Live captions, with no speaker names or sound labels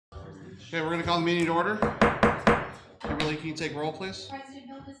Okay, we're going to call the meeting to order. Kimberly, can you take roll, please? President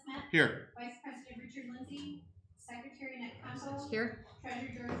Bill Smith. Here. Vice President Richard Lindsay. Secretary Annette Campbell. Here. Treasurer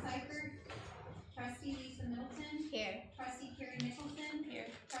George Seifert. Trustee Lisa Middleton. Here. Trustee Carrie Nicholson. Here.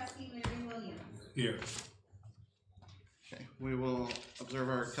 Trustee Larry Williams. Here. Okay, we will observe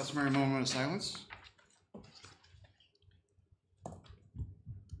our customary moment of silence.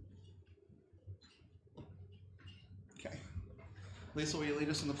 Okay. Lisa, will you lead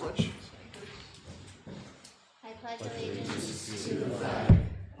us in the pledge? I pledge allegiance to the flag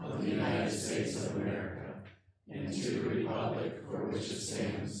of the United States of America and to the republic for which it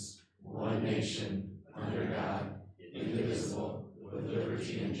stands, one nation, under God, indivisible, with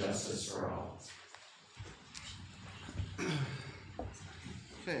liberty and justice for all.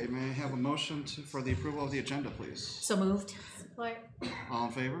 Okay, may I have a motion for the approval of the agenda, please? So moved. Support. All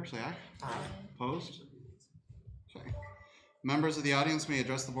in favor, say aye. Aye. Opposed? Okay. Members of the audience may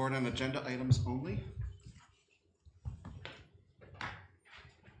address the board on agenda items only.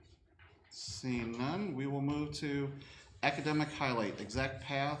 Seeing none, we will move to academic highlight, exact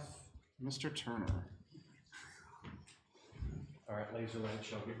path, Mr. Turner. All right, laser light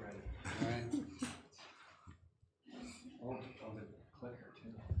show, get ready. All right. Oh, the clicker too.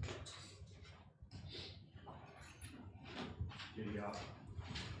 Giddy up.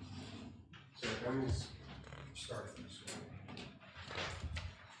 So everyone's starting this way.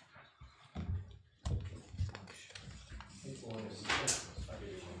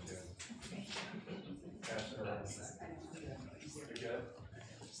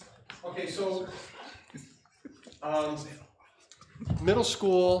 Okay, so middle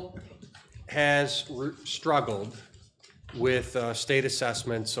school has struggled with state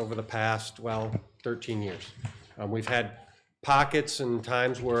assessments over the past, 13 years. We've had pockets and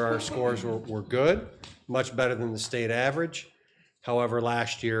times where our scores were good, much better than the state average. However,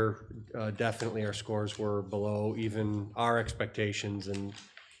 last year, definitely our scores were below even our expectations,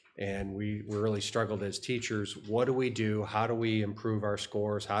 and we really struggled as teachers. What do we do? How do we improve our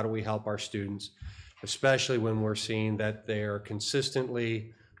scores? How do we help our students, especially when we're seeing that they're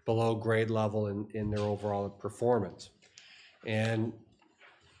consistently below grade level in their overall performance? And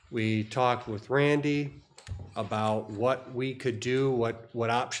we talked with Randy about what we could do, what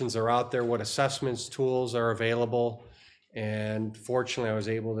options are out there, what assessments tools are available. And fortunately, I was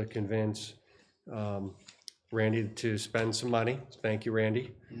able to convince Randy to spend some money, thank you,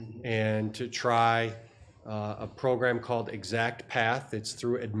 Randy, and to try a program called Exact Path. It's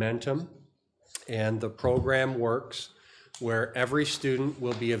through Edmentum, and the program works where every student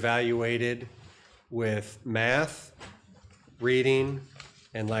will be evaluated with math, reading,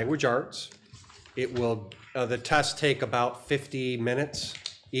 and language arts. It will, the tests take about 50 minutes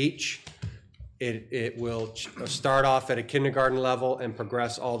each. It will start off at a kindergarten level and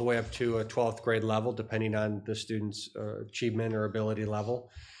progress all the way up to a 12th grade level, depending on the student's achievement or ability level.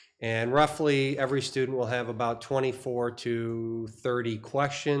 And roughly every student will have about 24 to 30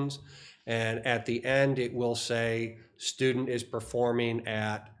 questions. And at the end, it will say, student is performing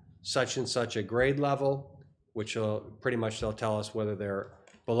at such and such a grade level, which will pretty much they'll tell us whether they're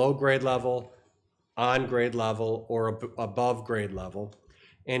below grade level, on grade level, or above grade level.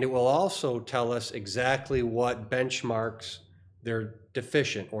 And it will also tell us exactly what benchmarks they're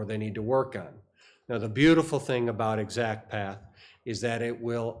deficient or they need to work on. Now, the beautiful thing about Exact Path is that it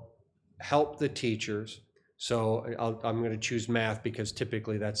will help the teachers. So I'm going to choose math because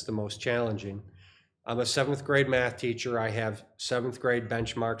typically that's the most challenging. I'm a 7th grade math teacher. I have 7th grade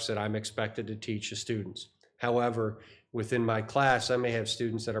benchmarks that I'm expected to teach the students. However, within my class, I may have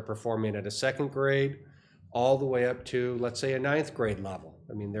students that are performing at a 2nd grade all the way up to, let's say, a 9th grade level.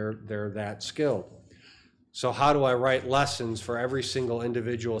 I mean, they're that skilled. So how do I write lessons for every single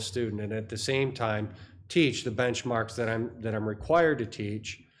individual student and at the same time teach the benchmarks that I'm required to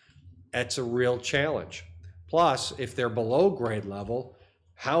teach? That's a real challenge. Plus, if they're below grade level,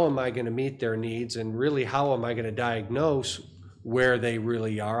 how am I going to meet their needs, and really how am I going to diagnose where they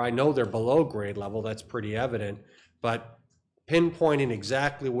really are? I know they're below grade level, that's pretty evident, but pinpointing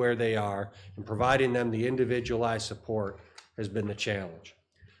exactly where they are and providing them the individualized support has been the challenge.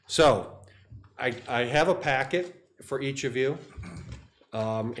 So I have a packet for each of you,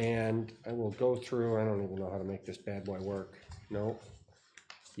 and I will go through. I don't even know how to make this bad boy work. No.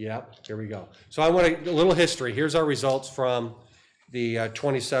 Yep, here we go. So I want a little history. Here's our results from the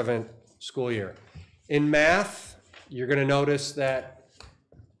 27th school year. In math, you're going to notice that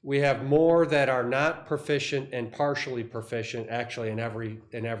we have more that are not proficient and partially proficient, actually in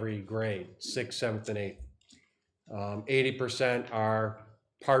every grade, 6th, 7th, and 8th. 80% are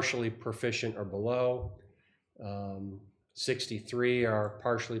partially proficient or below. 63 are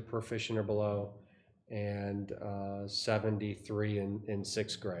partially proficient or below, and 73 in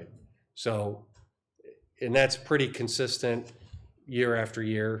sixth grade. So, and that's pretty consistent year after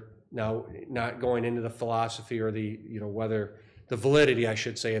year. Now, not going into the philosophy or the, whether the validity, I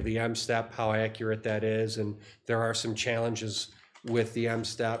should say, of the M-STEP, how accurate that is, and there are some challenges with the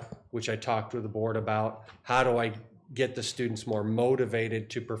M-STEP, which I talked with the board about. How do I get the students more motivated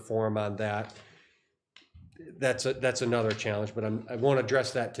to perform on that? That's another challenge, but I won't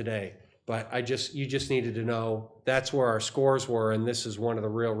address that today. But you just needed to know that's where our scores were, and this is one of the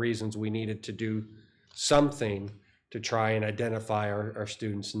real reasons we needed to do something to try and identify our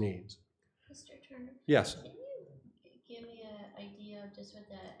students' needs. Mr. Turner? Yes. Can you give me an idea of just what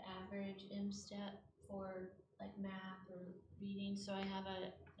the average M-STEP for like math or reading, so I have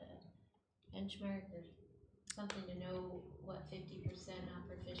a benchmark or something to know what 50% not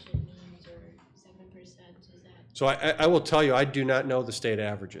proficient means, or 7%, is that? So I will tell you, I do not know the state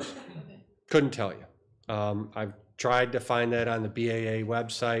averages. Okay. Couldn't tell you. I've tried to find that on the BAA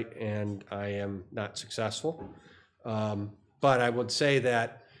website, and I am not successful. But I would say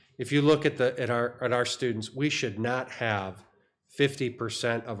that if you look at our students, we should not have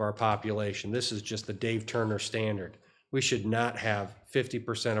 50% of our population. This is just the Dave Turner standard. We should not have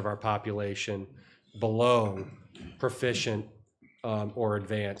 50% of our population below proficient or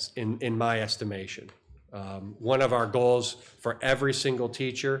advanced, in my estimation. One of our goals for every single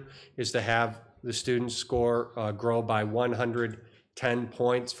teacher is to have the students score grow by 110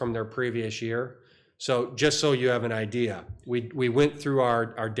 points from their previous year. So just so you have an idea, we went through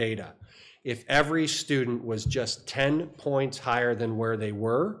our data. If every student was just 10 points higher than where they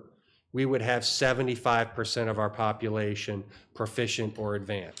were, we would have 75% of our population proficient or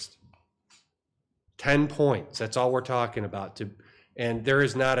advanced. 10 points, that's all we're talking about. And there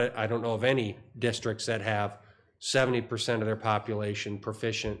is not I don't know of any districts that have 70% of their population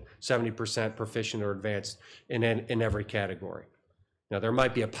proficient, 70% proficient or advanced in every category. Now, there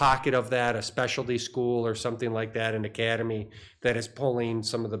might be a pocket of that, a specialty school or something like that, an academy that is pulling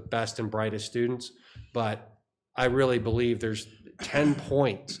some of the best and brightest students, but I really believe there's 10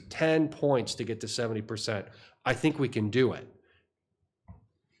 points to get to 70%. I think we can do it.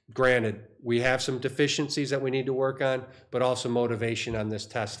 Granted, we have some deficiencies that we need to work on, but also motivation on this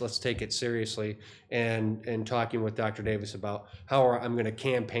test. Let's take it seriously, and talking with Dr. Davis about how I'm going to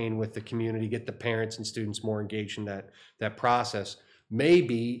campaign with the community, get the parents and students more engaged in that process, may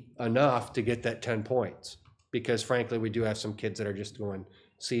be enough to get that 10 points. Because frankly, we do have some kids that are just going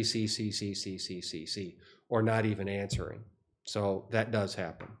C, C, C, C, C, C, C, C, or not even answering. So that does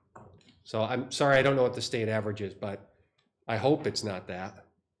happen. So I'm sorry, I don't know what the state average is, but I hope it's not that.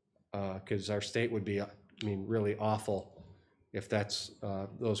 Because our state would be, really awful if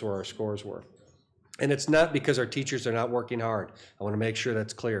those were our scores were. And it's not because our teachers are not working hard. I want to make sure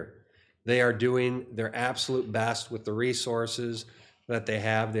that's clear. They are doing their absolute best with the resources that they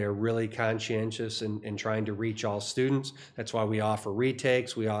have. They're really conscientious in trying to reach all students. That's why we offer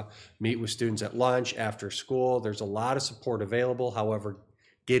retakes. We meet with students at lunch, after school. There's a lot of support available. However,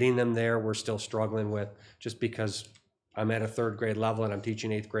 getting them there, we're still struggling with, just because I'm at a third grade level and I'm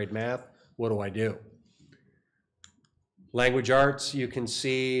teaching eighth grade math. What do I do? Language arts, you can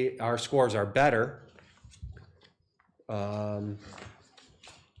see our scores are better. I'm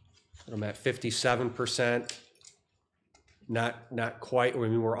at 57%. Not quite.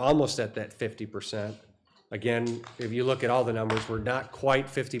 We're almost at that 50%. Again, if you look at all the numbers, we're not quite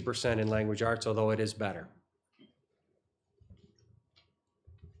 50% in language arts, although it is better.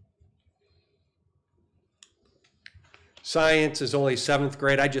 Science is only 7th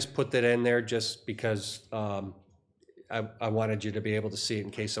grade. I just put that in there just because I wanted you to be able to see it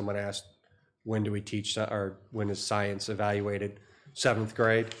in case someone asked, when do we teach, or when is science evaluated? 7th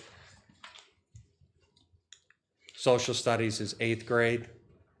grade. Social studies is 8th grade.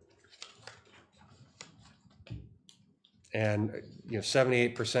 And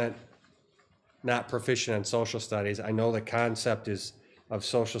 78% not proficient in social studies. I know the concept of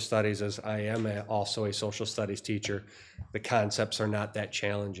social studies, as I am also a social studies teacher, the concepts are not that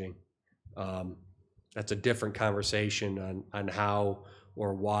challenging. That's a different conversation on how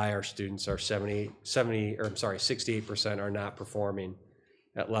or why our students are 68% are not performing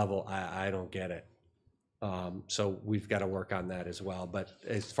at level. I don't get it. So we've got to work on that as well. But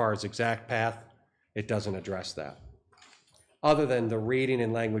as far as exact path, it doesn't address that. Other than the reading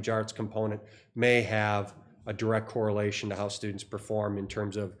and language arts component may have a direct correlation to how students perform in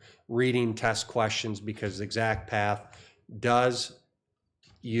terms of reading test questions, because exact path does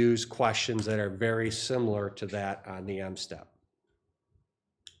use questions that are very similar to that on the M-STEP.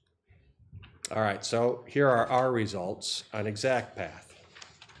 All right, so here are our results on exact path.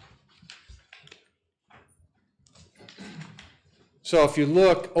 So if you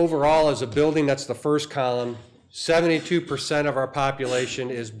look overall as a building, that's the first column, 72% of our population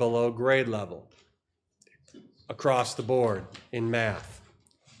is below grade level across the board in math.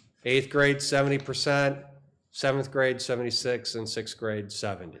 8th grade, 70%, 7th grade, 76, and 6th grade,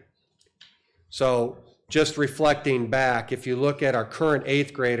 70. So just reflecting back, if you look at our current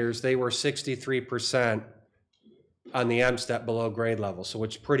 8th graders, they were 63% on the M-STEP below grade level, so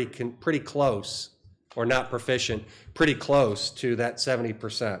it's pretty close, or not proficient, pretty close to that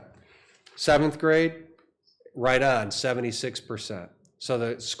 70%. 7th grade, right on, 76%. So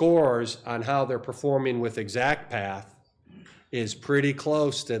the scores on how they're performing with exact path is pretty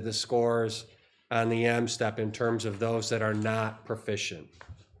close to the scores on the M-STEP in terms of those that are not proficient.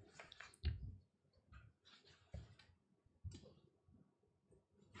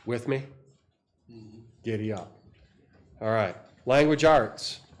 With me? Giddy up. All right, language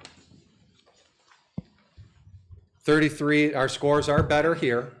arts. 33, our scores are better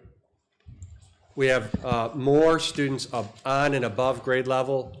here. We have more students on and above grade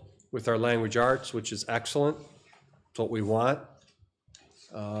level with our language arts, which is excellent. It's what we want.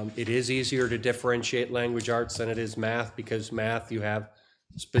 It is easier to differentiate language arts than it is math, because math you have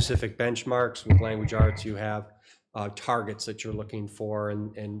specific benchmarks. With language arts you have targets that you're looking for,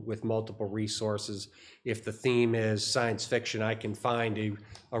 and with multiple resources. If the theme is science fiction, I can find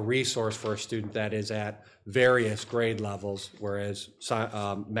a resource for a student that is at various grade levels, whereas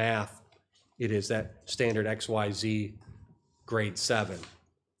math, it is that standard XYZ grade 7.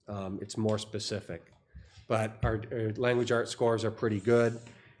 It's more specific. But our language arts scores are pretty good.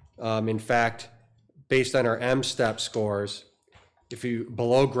 In fact, based on our M-STEP scores, if you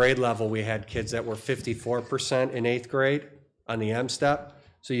below grade level, we had kids that were 54% in 8th grade on the M-STEP.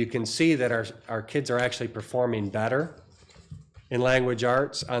 So you can see that our kids are actually performing better in language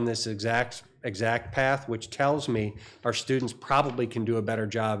arts on this exact path, which tells me our students probably can do a better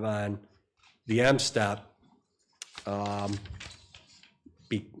job on the M-STEP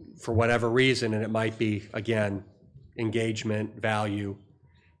for whatever reason, and it might be, again, engagement, value.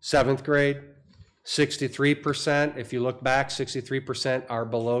 7th grade, 63%, if you look back, 63% are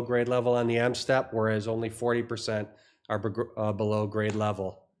below grade level on the M-STEP, whereas only 40% are below grade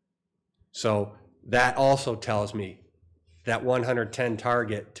level. So that also tells me that 110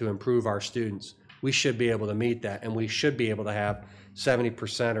 target to improve our students, we should be able to meet that, and we should be able to have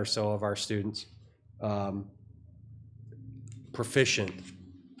 70% or so of our students proficient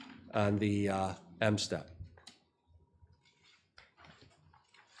on the M-STEP.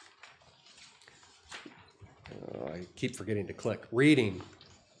 I keep forgetting to click. Reading.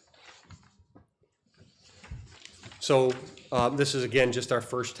 So this is, again, just our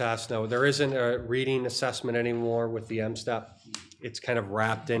first test. Now, there isn't a reading assessment anymore with the M-STEP. It's kind of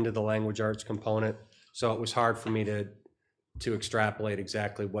wrapped into the language arts component, so it was hard for me to extrapolate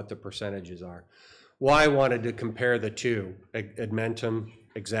exactly what the percentages are. Why I wanted to compare the two, Edmentum,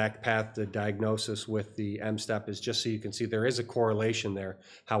 exact path, the diagnosis with the M-STEP, is just so you can see there is a correlation there.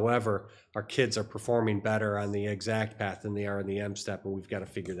 However, our kids are performing better on the exact path than they are on the M-STEP, and we've got to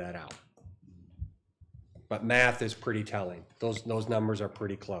figure that out. But math is pretty telling. Those numbers are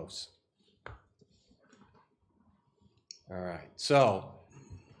pretty close. All right, so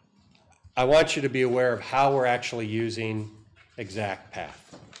I want you to be aware of how we're actually using exact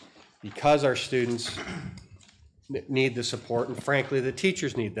path. Because our students need the support, and frankly, the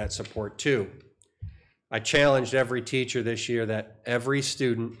teachers need that support too. I challenged every teacher this year that every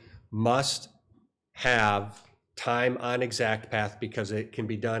student must have time on exact path, because it can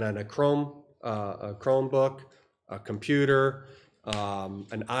be done on a Chromebook, a computer,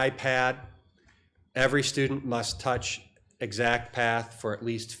 an iPad. Every student must touch exact path for at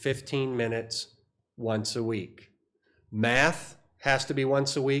least 15 minutes once a week. Math has to be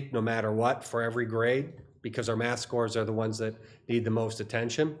once a week, no matter what, for every grade, because our math scores are the ones that need the most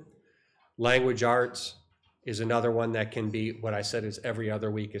attention. Language arts is another one that can be, what I said is every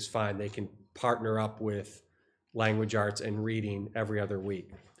other week is fine. They can partner up with language arts and reading every other week.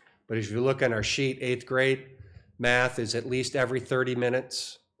 But as you look on our sheet, 8th grade, math is at least every 30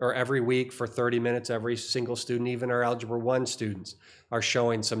 minutes, or every week for 30 minutes, every single student. Even our Algebra 1 students are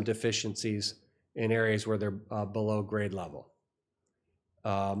showing some deficiencies in areas where they're below grade level.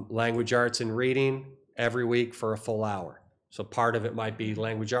 Language arts and reading every week for a full hour. So part of it might be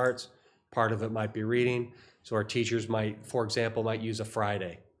language arts, part of it might be reading. So our teachers might, for example, might use a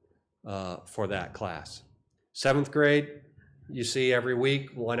Friday for that class. 7th grade, you see every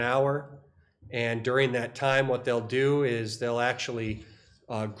week, 1 hour. And during that time, what they'll do is they'll actually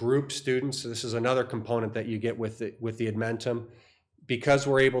group students. So this is another component that you get with the Edmentum. Because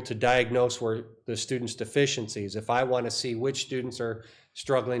we're able to diagnose where the students' deficiencies, if I want to see which students are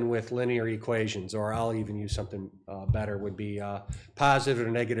struggling with linear equations, or I'll even use something better, would be positive or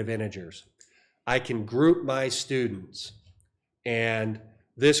negative integers. I can group my students, and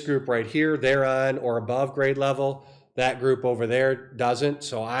this group right here, they're on or above grade level. That group over there doesn't.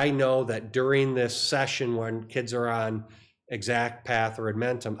 So I know that during this session when kids are on Exact Path or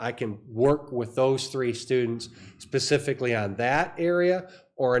Edmentum, I can work with those 3 students specifically on that area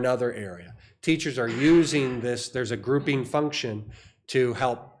or another area. Teachers are using this, there's a grouping function to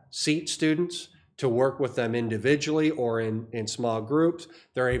help seat students, to work with them individually or in small groups.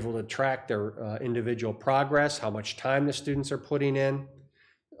 They're able to track their individual progress, how much time the students are putting in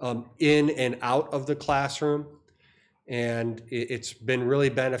and out of the classroom. And it's been really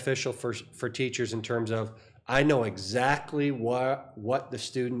beneficial for teachers in terms of, I know exactly what the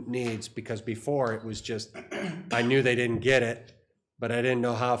student needs, because before it was just, I knew they didn't get it, but I didn't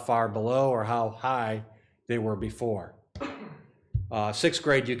know how far below or how high they were before. 6th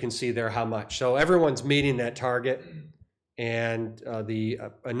grade, you can see there how much. So everyone's meeting that target, and the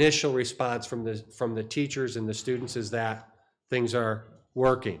initial response from the teachers and the students is that things are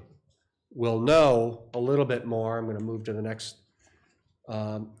working. We'll know a little bit more. I'm going to move to the next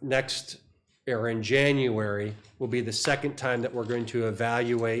or in January will be the 2nd time that we're going to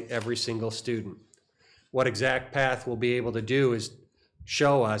evaluate every single student. What Exact Path will be able to do is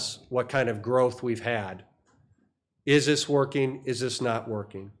show us what kind of growth we've had. Is this working? Is this not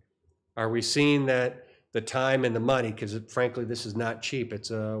working? Are we seeing that the time and the money, because frankly, this is not cheap.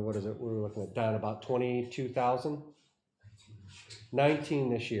 It's what is it? We're looking at down about 22,000? 19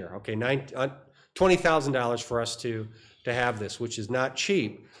 this year. Okay, $20,000 for us to have this, which is not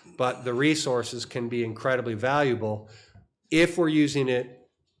cheap, but the resources can be incredibly valuable if we're using it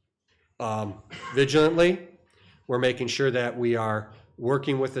vigilantly. We're making sure that we are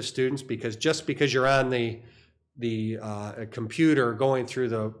working with the students, because just because you're on the computer going through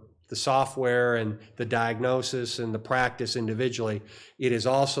the software and the diagnosis and the practice individually, it is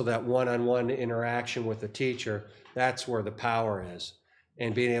also that one-on-one interaction with the teacher. That's where the power is.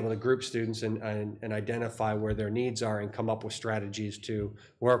 And being able to group students and identify where their needs are and come up with strategies to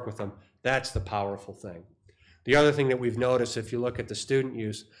work with them. That's the powerful thing. The other thing that we've noticed, if you look at the student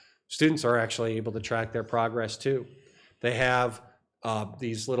use, students are actually able to track their progress too. They have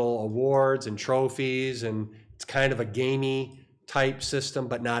these little awards and trophies, and it's kind of a gamey type system,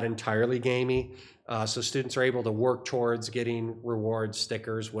 but not entirely gamey. So students are able to work towards getting rewards,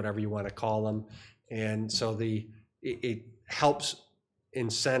 stickers, whatever you want to call them. And so it helps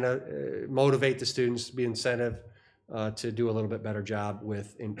motivate the students to be incentive to do a little bit better job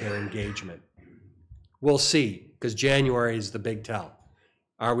with their engagement. We'll see, because January is the big tell.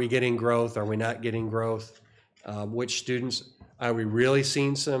 Are we getting growth? Are we not getting growth? Which students are we really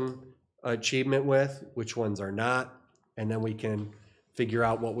seeing some achievement with? Which ones are not? And then we can figure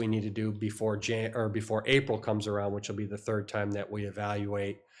out what we need to do before April comes around, which will be the 3rd time that we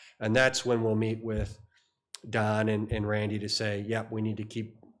evaluate. And that's when we'll meet with Don and Randy to say, yep, we need to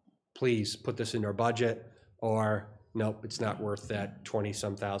please put this in our budget, or nope, it's not worth that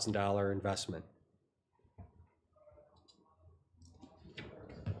 $20-some thousand investment.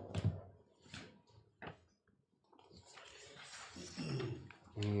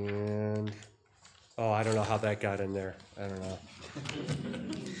 And, I don't know how that got in there. I don't know.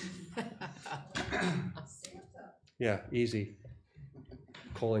 Yeah, easy.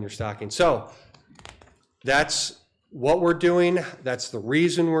 Coal in your stocking. So that's what we're doing. That's the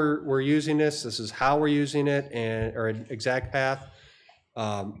reason we're using this. This is how we're using it, or an Exact Path.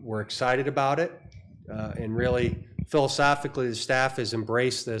 We're excited about it, and really philosophically, the staff has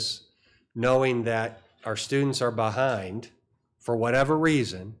embraced this, knowing that our students are behind for whatever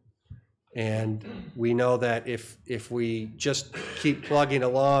reason, and we know that if we just keep plugging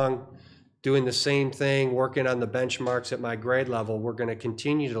along, doing the same thing, working on the benchmarks at my grade level, we're going to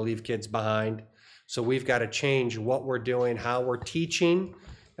continue to leave kids behind. So we've got to change what we're doing, how we're teaching.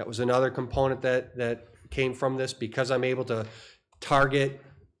 That was another component that came from this, because I'm able to target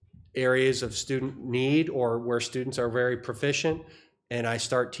areas of student need or where students are very proficient, and I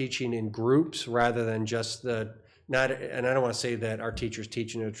start teaching in groups rather than just and I don't want to say that our teachers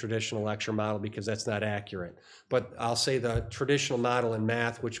teach in a traditional lecture model, because that's not accurate, but I'll say the traditional model in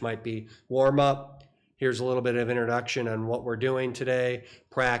math, which might be warm up, here's a little bit of introduction on what we're doing today,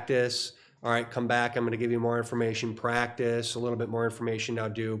 practice, all right, come back, I'm going to give you more information, practice, a little bit more information, now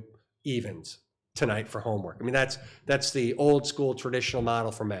do evens tonight for homework. I mean, that's the old school traditional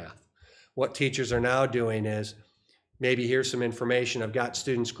model for math. What teachers are now doing is, maybe here's some information. I've got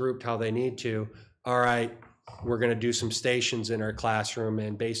students grouped how they need to. All right, we're going to do some stations in our classroom,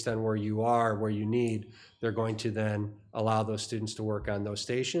 and based on where you are, where you need, they're going to then allow those students to work on those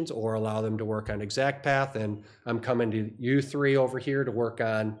stations or allow them to work on exact path. And I'm coming to you three over here to work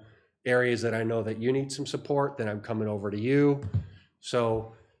on areas that I know that you need some support, then I'm coming over to you.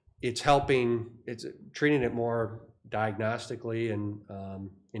 So it's helping, it's treating it more diagnostically and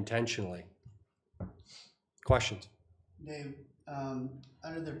intentionally. Questions? Dave,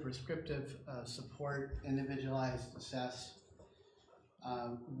 under the prescriptive support, individualized assess,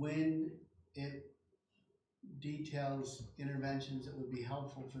 when it details interventions that would be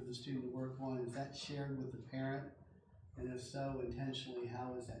helpful for the student to work on, is that shared with the parent? And if so, intentionally,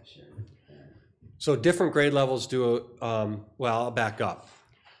 how is that shared with the parent? So different grade levels do, well, I'll back up.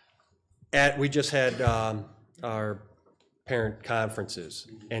 We just had our parent conferences,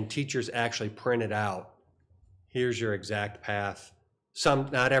 and teachers actually printed out, here's your exact path. Some,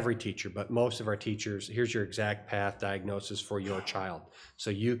 not every teacher, but most of our teachers, here's your exact path diagnosis for your child. So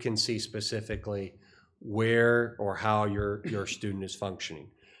you can see specifically where or how your student is functioning.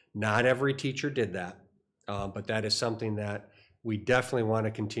 Not every teacher did that, but that is something that we definitely want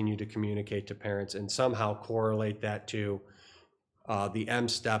to continue to communicate to parents and somehow correlate that to the M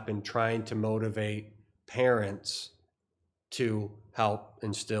step in trying to motivate parents to help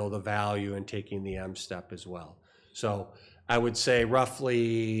instill the value in taking the M step as well. So I would say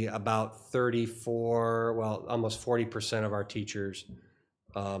roughly about 34, well, almost 40% of our teachers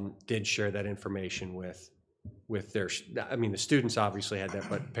did share that information with their, I mean, the students obviously had that,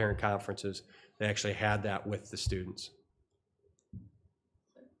 but parent conferences, they actually had that with the students.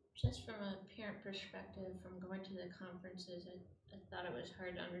 Just from a parent perspective, from going to the conferences, I thought it was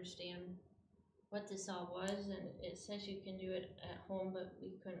hard to understand what this all was, and it says you can do it at home, but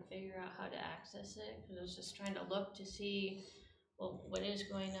we couldn't figure out how to access it, because I was just trying to look to see, well, what is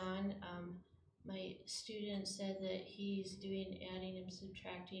going on. My student said that he's doing adding and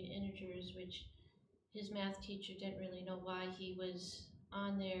subtracting integers, which his math teacher didn't really know why he was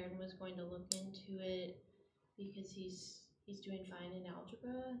on there and was going to look into it, because he's doing fine in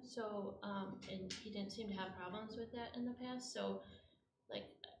algebra. So, and he didn't seem to have problems with that in the past. So, like,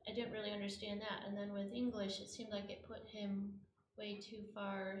 I didn't really understand that. And then with English, it seemed like it put him way too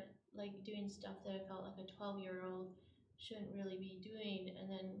far, like doing stuff that I felt like a 12-year-old shouldn't really be doing. And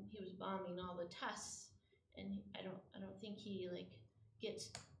then he was bombing all the tests, and I don't think he like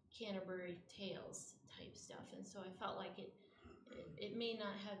gets Canterbury Tales type stuff. And so I felt like it may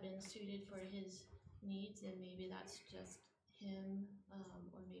not have been suited for his needs, and maybe that's just him,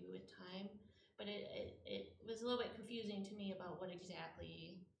 or maybe with time. But it was a little bit confusing to me about what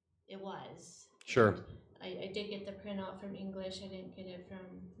exactly it was. Sure. I did get the printout from English. I didn't get it from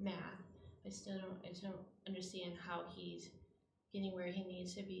math. I still don't understand how he's getting where he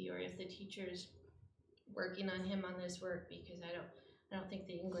needs to be, or if the teacher's working on him on this work, because I don't think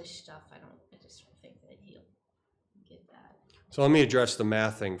the English stuff, I just don't think that he'll get that. So let me address the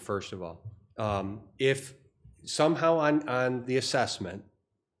math thing first of all. If somehow on the assessment,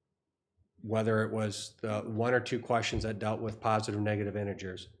 whether it was the 1 or 2 questions that dealt with positive, negative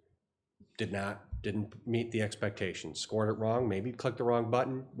integers, didn't meet the expectations, scored it wrong, maybe clicked the wrong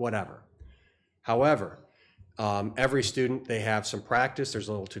button, whatever. However, every student, they have some practice, there's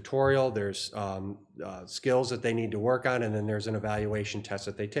a little tutorial, there's skills that they need to work on, and then there's an evaluation test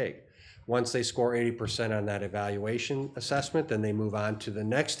that they take. Once they score 80% on that evaluation assessment, then they move on to the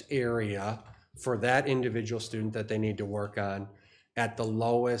next area for that individual student that they need to work on at the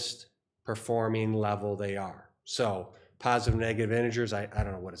lowest performing level they are. So positive, negative integers, I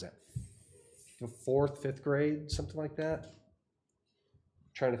don't know, what is that? 4th, 5th grade, something like that?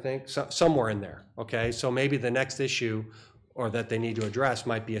 Trying to think, somewhere in there, okay? So maybe the next issue or that they need to address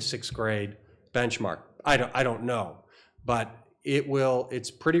might be a 6th grade benchmark. I don't know, but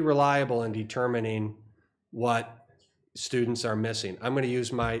it's pretty reliable in determining what students are missing. I'm going to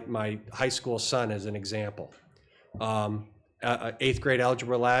use my high school son as an example. 8th grade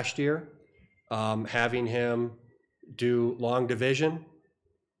algebra last year, having him do long division,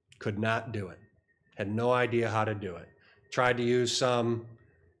 could not do it. Had no idea how to do it. Tried to use some,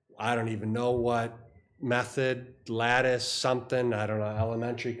 I don't even know what method, lattice, something, I don't know,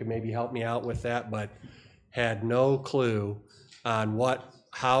 elementary could maybe help me out with that, but had no clue on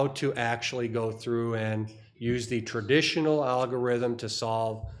how to actually go through and use the traditional algorithm to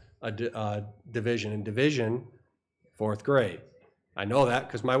solve a division. And division, 4th grade. I know that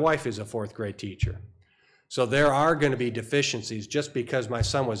because my wife is a 4th grade teacher. So there are going to be deficiencies. Just because my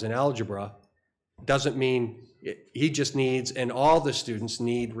son was in algebra doesn't mean he just needs, and all the students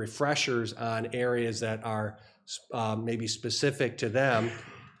need refreshers on areas that are maybe specific to them,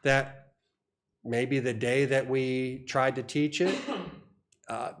 that maybe the day that we tried to teach it,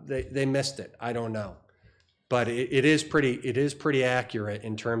 they missed it. I don't know. But it is pretty accurate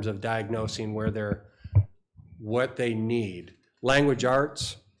in terms of diagnosing what they need. Language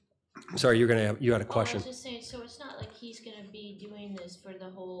arts, sorry, you had a question. I was just saying, so it's not like he's gonna be doing this for the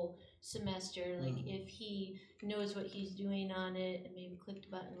whole semester, like if he knows what he's doing on it and maybe clicked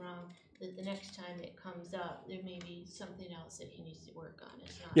the button wrong, that the next time it comes up, there may be something else that he needs to work on.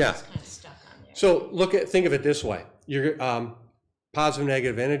 It's not just kind of stuck on there. So think of it this way. You're positive,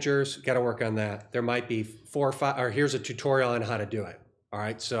 negative integers, got to work on that. There might be 4 or 5, or here's a tutorial on how to do it. All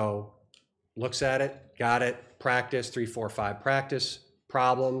right, so looks at it, got it, practice, 3, 4, 5 practice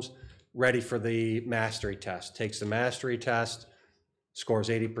problems, ready for the mastery test. Takes the mastery test, scores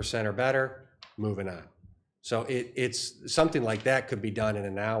 80% or better, moving on. So it's something like that could be done in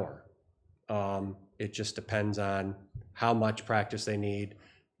an hour. It just depends on how much practice they need.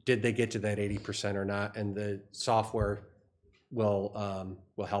 Did they get to that 80% or not? And the software will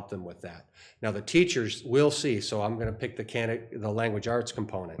help them with that. Now the teachers will see, so I'm gonna pick the language arts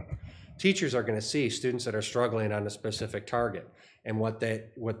component. Teachers are gonna see students that are struggling on a specific target. And what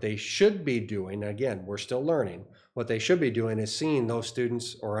they should be doing, again, we're still learning, what they should be doing is seeing those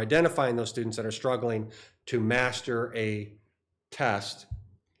students or identifying those students that are struggling to master a test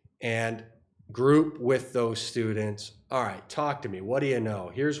and group with those students. All right, talk to me. What do you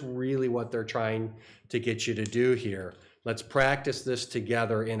know? Here's really what they're trying to get you to do here. Let's practice this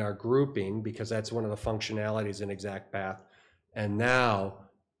together in our grouping because that's one of the functionalities in ExactPath. And now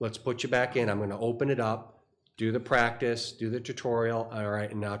let's put you back in. I'm going to open it up, do the practice, do the tutorial. All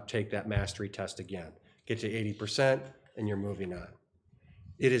right, and now take that mastery test again. Get to 80% and you're moving on.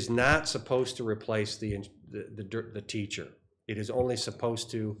 It is not supposed to replace the teacher. It is only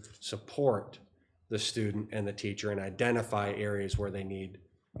supposed to support the student and the teacher and identify areas where they need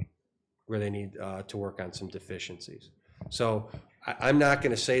to work on some deficiencies. So I'm not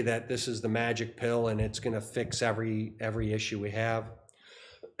going to say that this is the magic pill and it's going to fix every issue we have.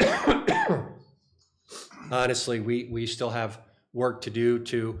 Honestly, we still have work to do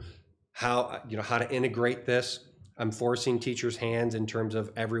to how to integrate this. I'm forcing teachers' hands in terms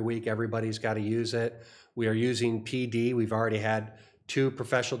of every week everybody's got to use it. We are using PD. We've already had 2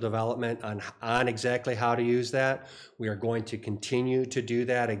 professional development on exactly how to use that. We are going to continue to do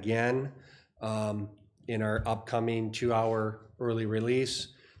that again in our upcoming 2-hour early release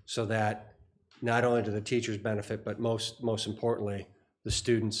so that not only do the teachers benefit, but most importantly, the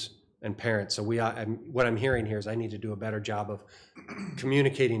students and parents. So what I'm hearing here is I need to do a better job of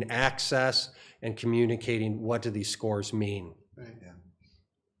communicating access and communicating what do these scores mean. Right. Yeah.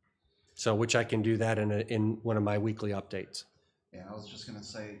 So which I can do that in one of my weekly updates. Yeah, I was just gonna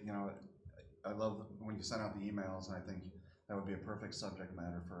say, I love when you send out the emails, and I think that would be a perfect subject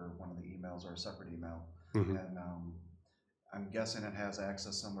matter for one of the emails or a separate email. Mm-hmm. And I'm guessing it has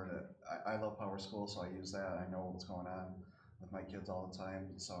access somewhere to, I love Power School, so I use that. I know what's going on with my kids all the time.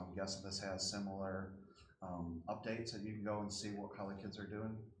 So I'm guessing this has similar updates that you can go and see how the kids are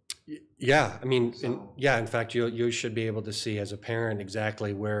doing. Yeah, I mean, in fact, you should be able to see as a parent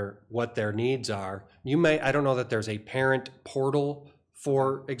exactly what their needs are. I don't know that there's a parent portal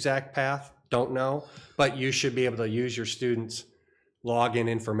for ExactPath, don't know, but you should be able to use your students' login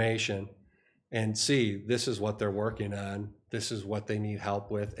information and see this is what they're working on, this is what they need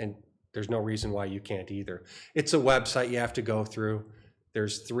help with, and there's no reason why you can't either. It's a website you have to go through.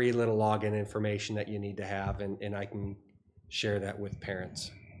 There's 3 little login information that you need to have, and I can share that with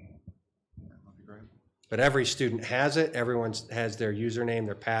parents. But every student has it, everyone has their username,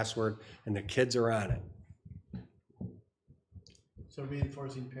 their password, and the kids are on it. So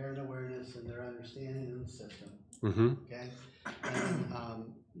reinforcing parent awareness and their understanding of the system. Mm-hmm. Okay.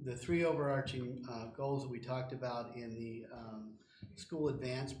 And the 3 overarching goals that we talked about in the school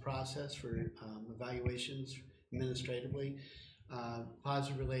advance process for evaluations administratively,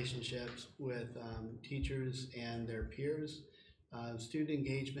 positive relationships with teachers and their peers, student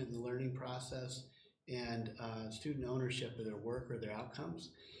engagement in the learning process, and student ownership of their work or their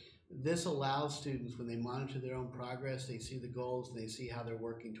outcomes. This allows students, when they monitor their own progress, they see the goals and they see how they're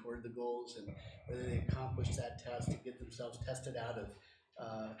working toward the goals and whether they accomplish that test to get themselves tested out of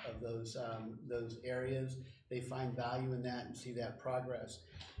those areas. They find value in that and see that progress.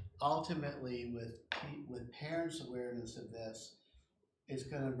 Ultimately, with parents' awareness of this, it's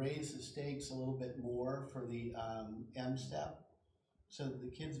going to raise the stakes a little bit more for the M step, so that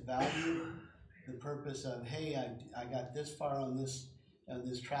the kids value the purpose of, hey, I got this far on this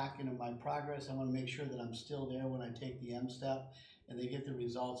tracking of my progress. I want to make sure that I'm still there when I take the M step. and they get the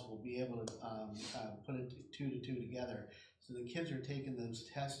results, we'll be able to put it two to two together. So the kids are taking those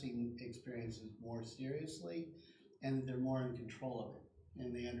testing experiences more seriously, and they're more in control of it,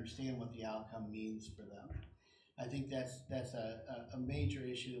 and they understand what the outcome means for them. I think that's a major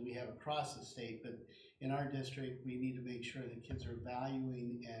issue that we have across the state, but in our district, we need to make sure that kids are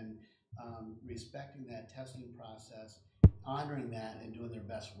valuing and respecting that testing process, honoring that, and doing their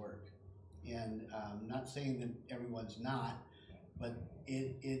best work. And not saying that everyone's not, but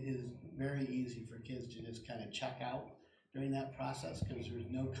it is very easy for kids to just kind of check out during that process because there's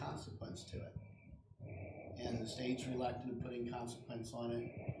no consequence to it. And the state's reluctant to putting consequence on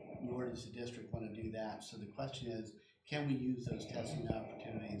it, nor does the district want to do that. So the question is, can we use those testing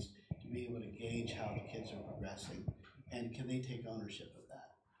opportunities to be able to gauge how the kids are progressing? And can they take ownership of that?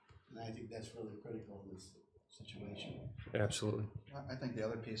 And I think that's really critical in this situation. Absolutely. I think the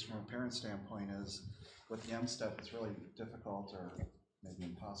other piece from a parent standpoint is with the M-STEP, it's really difficult or maybe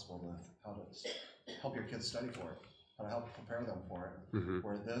impossible to how to help your kids study for it, how to help prepare them for it. Mm-hmm.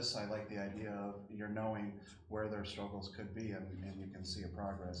 Where this, I like the idea of you're knowing where their struggles could be and you can see a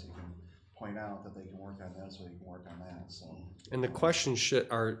progress. You can point out that they can work on this or they can work on that. So. And the questions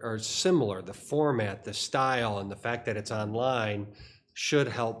are similar. The format, the style, and the fact that it's online should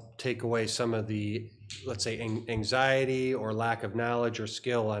help take away some of the, let's say, anxiety or lack of knowledge or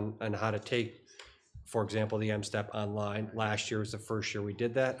skill on how to take, for example, the M-STEP online. Last year was the first year we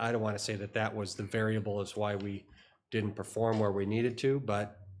did that. I don't want to say that that was the variable as why we didn't perform where we needed to,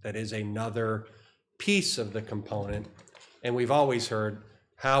 but that is another piece of the component. And we've always heard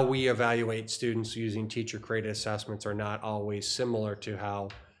how we evaluate students using teacher-created assessments are not always similar to how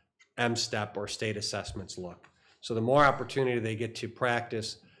M-STEP or state assessments look. So the more opportunity they get to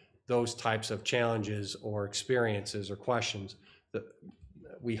practice those types of challenges or experiences or questions, that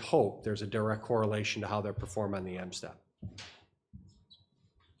we hope there's a direct correlation to how they perform on the M-STEP.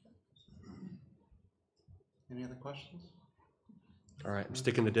 Any other questions? All right, I'm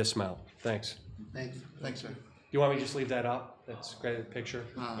sticking the dismount. Thanks. Thanks. Thanks, man. Do you want me to just leave that up? That's a great picture.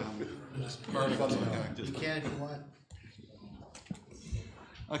 You can if you want.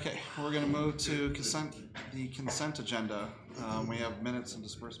 Okay, we're going to move to the consent agenda. We have minutes and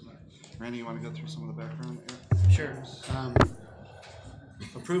disbursement. Randy, you want to go through some of the background here? Sure.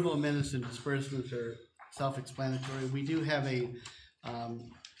 Approval of minutes and disbursements are self-explanatory. We do have a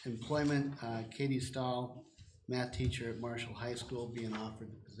employment, Katie Stahl, math teacher at Marshall High School, being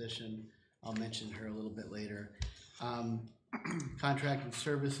offered the position. I'll mention her a little bit later. Contracted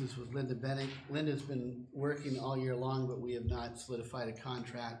services with Linda Bennett. Linda's been working all year long, but we have not solidified a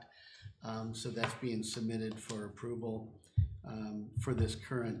contract, so that's being submitted for approval for this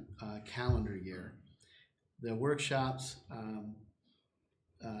current calendar year. The workshops,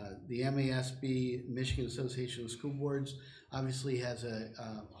 the MASB, Michigan Association of School Boards, obviously has a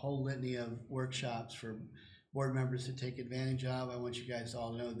whole litany of workshops for board members to take advantage of. I want you guys to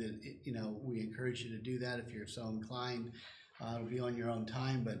all know that, we encourage you to do that if you're so inclined. It'll be on your own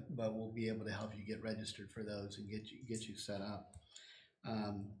time, but we'll be able to help you get registered for those and get you set up.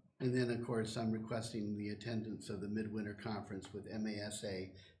 And then, of course, I'm requesting the attendance of the Midwinter Conference with MASA,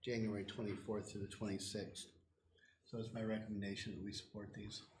 January 24th to the 26th. So it's my recommendation that we support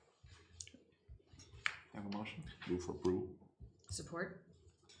these. Have a motion? Move for approval. Support.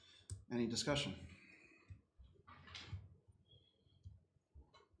 Any discussion?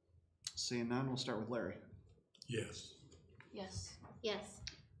 Seeing none, we'll start with Larry. Yes. Yes. Yes.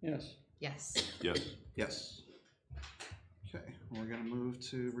 Yes. Yes. Yes. Yes. Okay, we're going to move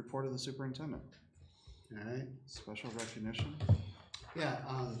to report of the superintendent. All right. Special recognition. Yeah.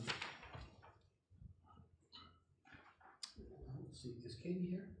 Let's see. Is Katie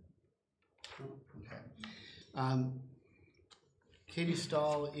here? Oh, okay. Katie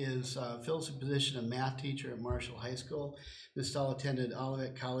Stahl fills the position of math teacher at Marshall High School. Ms. Stahl attended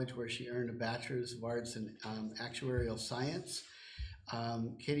Olivet College, where she earned a Bachelor's of Arts in Actuarial Science.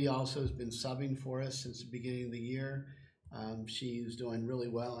 Katie also has been subbing for us since the beginning of the year. She's doing really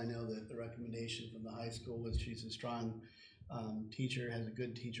well. I know that the recommendation from the high school was she's a strong teacher, has a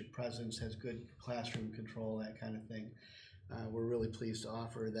good teacher presence, has good classroom control, that kind of thing. We're really pleased to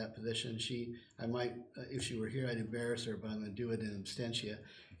offer her that position. I might, if she were here, I'd embarrass her, but I'm going to do it in absentia.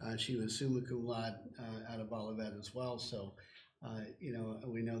 She was summa cum laude out of Olivet as well, so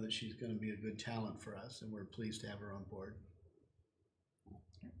we know that she's going to be a good talent for us, and we're pleased to have her on board.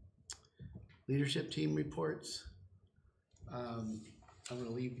 Leadership team reports. I'm going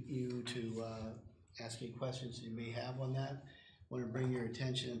to leave you to ask any questions you may have on that. I want to bring your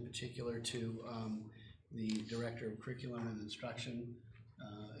attention in particular to the Director of Curriculum and Instruction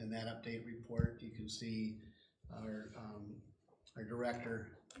in that update report. You can see our our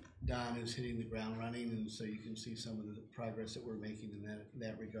director, Don, is hitting the ground running, and so you can see some of the progress that we're making in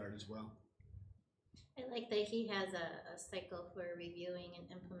that regard as well. I like that he has a cycle for reviewing and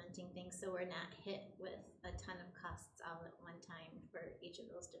implementing things, so we're not hit with a ton of costs all at one time for each of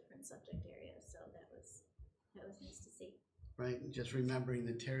those different subject areas, so that was nice to see. Right, just remembering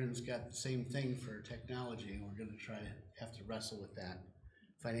that Taryn's got the same thing for technology, and we're gonna try to have to wrestle with that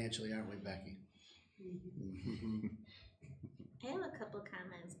financially, aren't we, Becky? I have a couple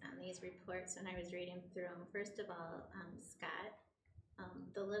comments on these reports when I was reading through them. First of all, Scott,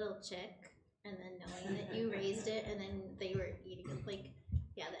 the little chick, and then knowing that you raised it, and then they were eating it, like,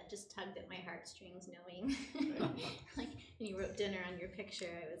 yeah, that just tugged at my heartstrings, knowing, like, and you wrote dinner on your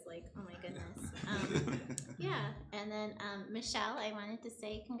picture, I was like, oh my goodness. Yeah, and then, Michelle, I wanted to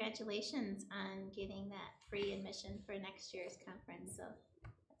say congratulations on getting that free admission for next year's conference, so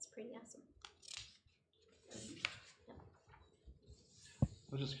that's pretty awesome.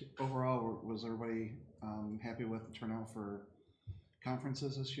 Well, just overall, was everybody happy with the turnout for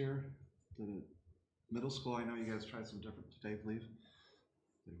conferences this year? Middle school, I know you guys tried some different, did Dave leave?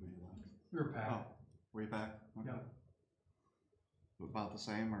 We were packed. Oh, were you back? Okay. Yeah. About the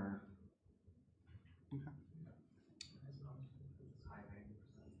same, or? Okay.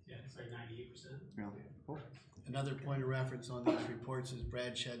 Yeah, it's like 98%. Yeah. Cool. Another point of reference on these reports is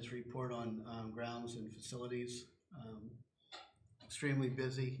Brad Shedd's report on grounds and facilities. Extremely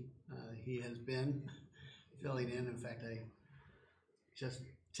busy. He has been filling in fact, I just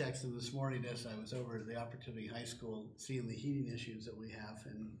texted him this morning as I was over at the Opportunity High School, seeing the heating issues that we have,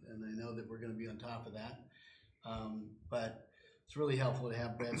 and I know that we're going to be on top of that. But it's really helpful to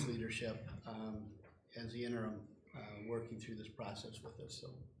have Brad's leadership as the interim working through this process with us, so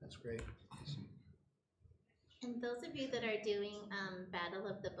that's great. And those of you that are doing Battle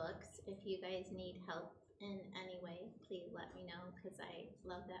of the Books, if you guys need help in any way, please let me know, because I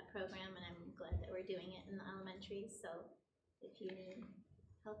love that program and I'm glad that we're doing it in the elementary. So if you need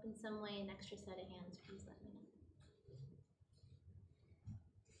help in some way, an extra set of hands, please let me know.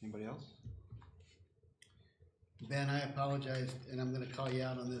 Anybody else? Ben, I apologize, and I'm going to call you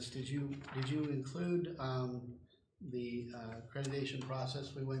out on this. Did you include the accreditation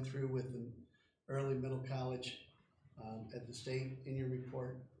process we went through with the early middle college at the state in your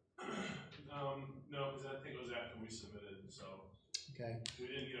report? No, because I think it was after we submitted, so. Okay. We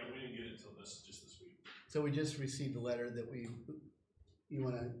didn't get it until just this week. So we just received a letter that you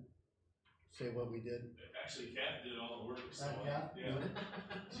want to say what we did? Actually, Kathy did all the work, so. Yeah?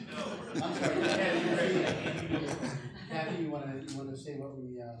 She did all the work. I'm sorry, Kathy, you want to say what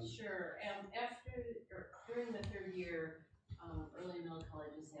we, Sure, during the third year, early and middle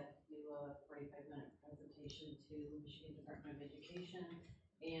colleges have to do a 45-minute presentation to Michigan Department of Education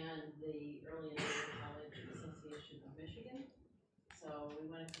and the Early and Middle College Association of Michigan. So we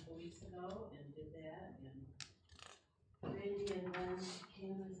went a couple weeks ago and did that, and Randy and Ben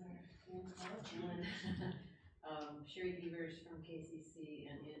came as our fan club, and Sherry Beavers from KCC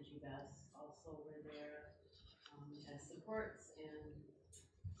and Angie Bess also were there as supports, and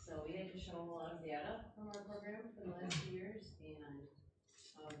so we had to show a lot of data from our program for the last 2 years, and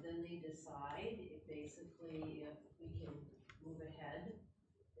then they decide if we can move ahead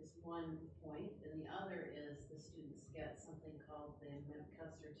is one point, and the other is the students get something called the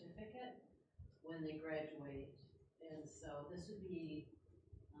MPS certificate when they graduate. And so this would be,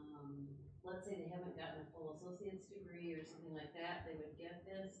 let's say they haven't gotten a full associate's degree or something like that, they would get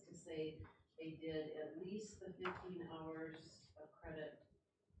this to say they did at least the 15 hours of credit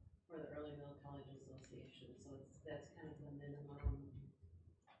for the Early Middle College Association. So that's kind of the minimum,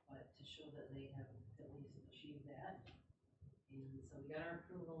 but to show that they have at least achieved that. And so we got our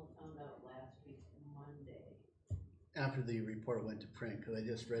approval and found out last week, Monday. after the report went to print, because I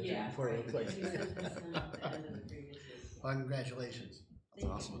just read your report real quick. Well, congratulations. That's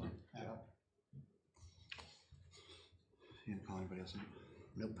awesome. Yeah. You didn't call anybody else in?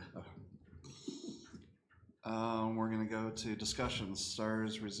 Nope. We're gonna go to discussions,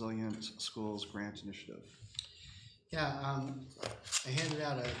 STARS Resilient Schools Grant Initiative. Yeah, I handed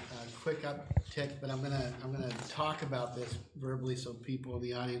out a quick uptick, but I'm gonna talk about this verbally so people in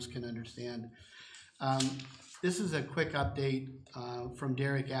the audience can understand. This is a quick update from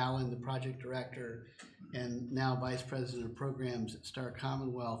Derek Allen, the project director and now vice president of programs at Star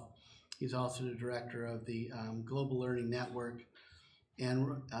Commonwealth. He's also the director of the Global Learning Network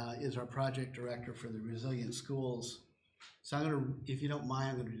and is our project director for the Resilient Schools. So I'm gonna, if you don't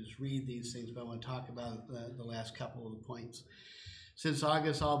mind, I'm gonna just read these things, but I wanna talk about the last couple of the points. Since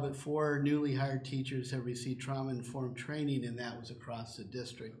August, all but 4 newly hired teachers have received trauma-informed training, and that was across the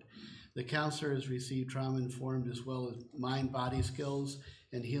district. The counselor has received trauma-informed as well as mind-body skills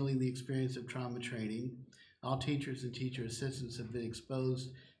and healing the experience of trauma training. All teachers and teacher assistants have been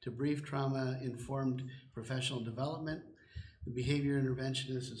exposed to brief trauma-informed professional development. The behavior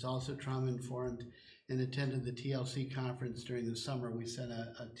interventionist is also trauma-informed and attended the TLC conference during the summer. We sent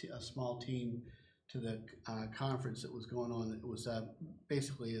a small team to the conference that was going on. It was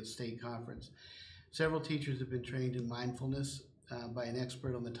basically a state conference. Several teachers have been trained in mindfulness by an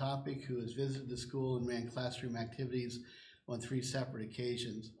expert on the topic who has visited the school and ran classroom activities on 3 separate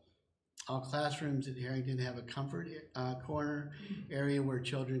occasions. All classrooms at Harrington have a comfort corner area where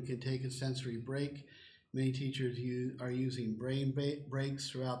children can take a sensory break. Many teachers are using brain breaks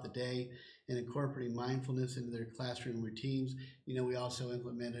throughout the day and incorporating mindfulness into their classroom routines. You know, we also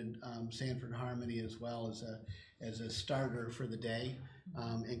implemented Sanford Harmony as well as a starter for the day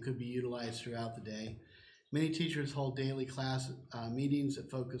and could be utilized throughout the day. Many teachers hold daily class meetings that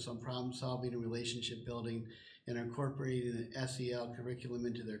focus on problem solving and relationship building and are incorporating an SEL curriculum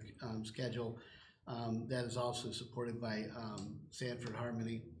into their schedule that is also supported by Sanford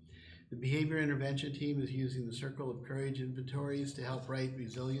Harmony. The behavior intervention team is using the Circle of Courage inventories to help write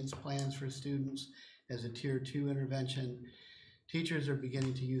resilience plans for students as a Tier 2 intervention. Teachers are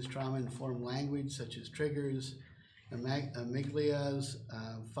beginning to use trauma-informed language such as triggers, amygdalas,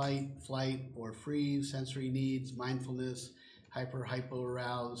 fight, flight, or freeze, sensory needs, mindfulness,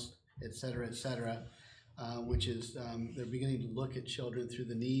 hypo-aroused, et cetera, which is they're beginning to look at children through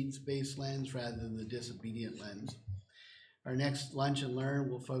the needs-based lens rather than the disobedient lens. Our next Lunch and Learn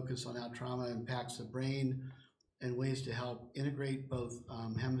will focus on how trauma impacts the brain and ways to help integrate both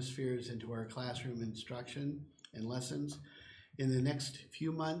hemispheres into our classroom instruction and lessons. In the next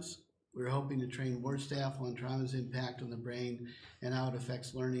few months, we're hoping to train more staff on trauma's impact on the brain and how it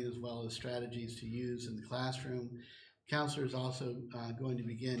affects learning, as well as strategies to use in the classroom. Counselors also going to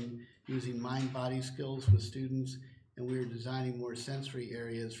begin using mind-body skills with students, and we are designing more sensory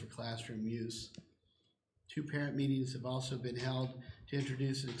areas for classroom use. 2 parent meetings have also been held to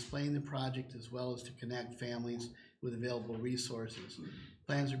introduce and explain the project, as well as to connect families with available resources.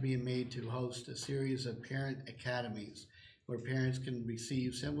 Plans are being made to host a series of parent academies where parents can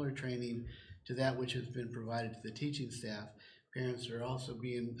receive similar training to that which has been provided to the teaching staff. Parents are also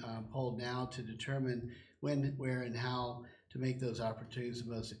being polled now to determine when, where, and how to make those opportunities the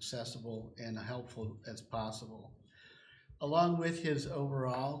most accessible and helpful as possible. Along with his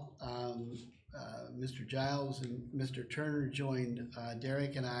overall, Mr. Giles and Mr. Turner joined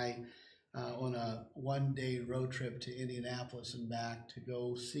Derek and I on a 1-day road trip to Indianapolis and back to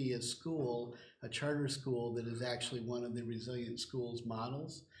go see a school, a charter school that is actually one of the Resilient Schools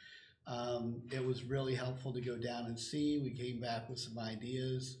models. It was really helpful to go down and see. We came back with some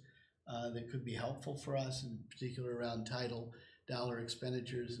ideas that could be helpful for us, in particular around title, dollar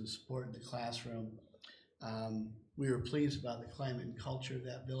expenditures, and support in the classroom. We were pleased about the climate and culture of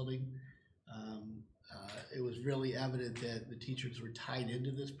that building. It was really evident that the teachers were tied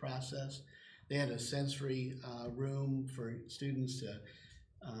into this process. They had a sensory room for students to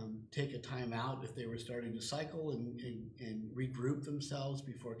take a time out if they were starting to cycle and regroup themselves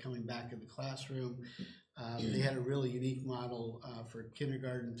before coming back in the classroom. They had a really unique model for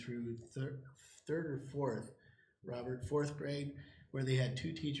kindergarten through third or fourth, Robert, 4th grade, where they had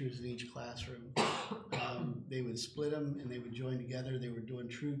 2 teachers in each classroom. They would split them and they would join together. They were doing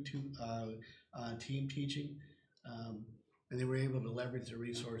true team teaching, and they were able to leverage the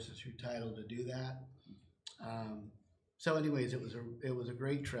resources through title to do that. So anyways, it was a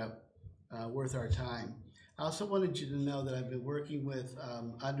great trip, worth our time. I also wanted you to know that I've been working with,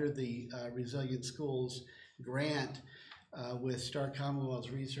 under the Resilient Schools grant with Stark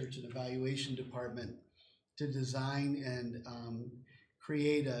Commonwealth's Research and Evaluation Department to design and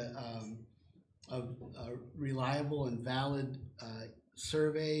create a reliable and valid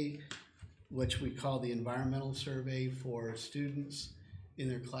survey, which we call the environmental survey for students in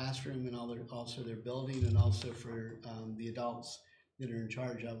their classroom and also their building, and also for the adults that are in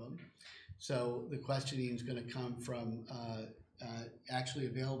charge of them. So the questioning is going to come from actually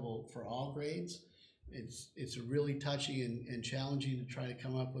available for all grades. It's really touchy and challenging to try to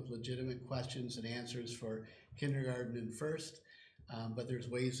come up with legitimate questions and answers for kindergarten and first, but there's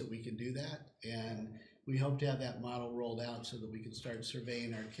ways that we can do that, and we hope to have that model rolled out so that we can start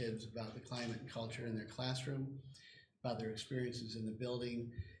surveying our kids about the climate and culture in their classroom, about their experiences in the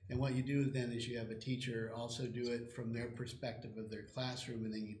building. And what you do then is you have a teacher also do it from their perspective of their classroom,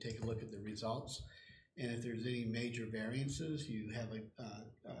 and then you take a look at the results. And if there's any major variances, you have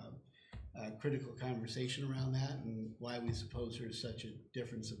critical conversation around that and why we suppose there's such a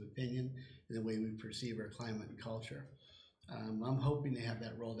difference of opinion in the way we perceive our climate and culture. I'm hoping to have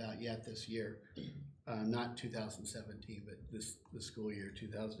that rolled out yet this year, not 2017, but the school year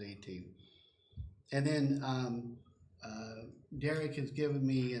 2018. And then Derek has given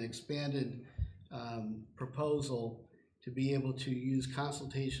me an expanded proposal to be able to use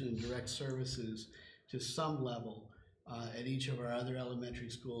consultation and direct services to some level at each of our other elementary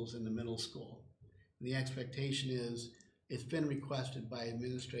schools and the middle school. And the expectation is, it's been requested by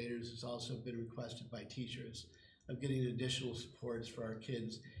administrators, it's also been requested by teachers, of getting additional supports for our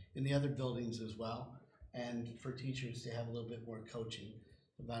kids in the other buildings as well, and for teachers to have a little bit more coaching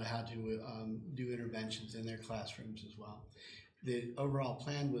about how to do interventions in their classrooms as well. The overall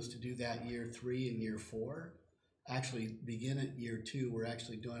plan was to do that year 3 and year 4. Actually begin at year 2. We're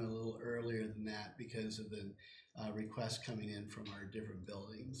actually doing a little earlier than that because of the requests coming in from our different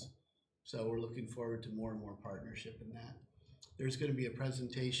buildings. So we're looking forward to more and more partnership in that. There's going to be a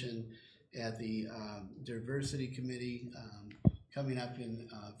presentation at the diversity committee coming up in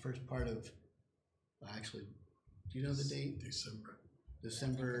first part of, actually, do you know the date? December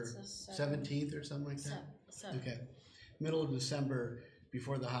 17th or something like that? Okay, middle of December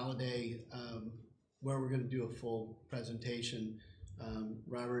before the holiday, where we're going to do a full presentation.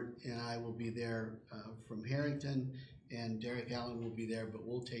 Robert and I will be there from Harrington, and Derek Allen will be there, but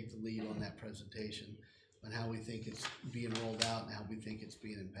we'll take the lead on that presentation on how we think it's being rolled out and how we think it's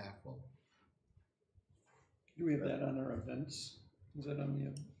being impactful. Do we have that on our events? Is that on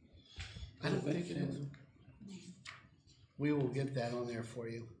the? I don't think it is. We will get that on there for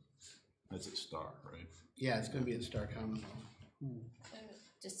you. That's at Star, right? Yeah, it's going to be at Star Commonwealth.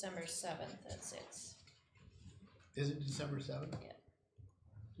 December 7th at 6. Is it December 7th? Yeah.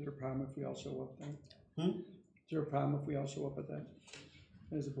 Is there a problem if we all show up then? Is there a problem if we all show up at that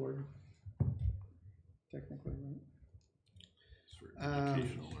as a board? Technically, right? It's for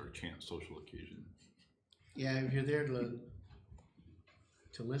educational or social occasion. Yeah, if you're there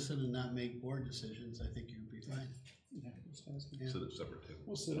to listen and not make board decisions, I think you'll be fine. Yeah, Sit at separate tables.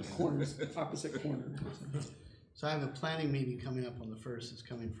 We'll sit at corners, opposite corners. So I have a planning meeting coming up on the 1st, it's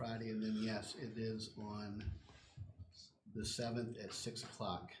coming Friday, and then yes, it is on the 7th at 6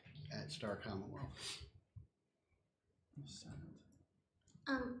 o'clock at Star Commonwealth.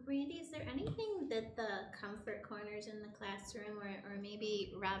 Randy, is there anything that the comfort corners in the classroom, or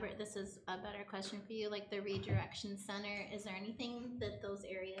maybe Robert, this is a better question for you, like the redirection center, is there anything that those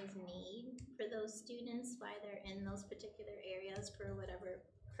areas need for those students, why they're in those particular areas for whatever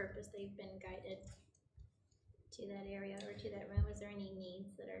purpose they've been guided to that area or to that room? Is there any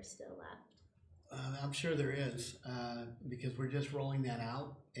needs that are still left? I'm sure there is, because we're just rolling that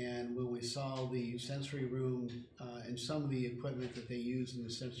out. And when we saw the sensory room and some of the equipment that they use in the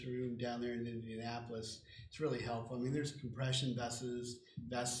sensory room down there in Indianapolis, it's really helpful. I mean, there's compression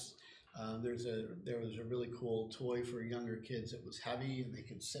vests. There was a really cool toy for younger kids that was heavy, and they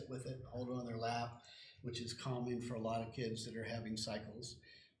could sit with it, hold it on their lap, which is calming for a lot of kids that are having cycles.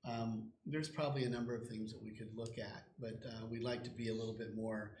 There's probably a number of things that we could look at, but we'd like to be a little bit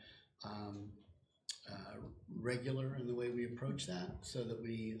more regular in the way we approach that, so that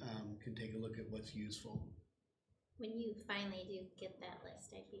we can take a look at what's useful. When you finally do get that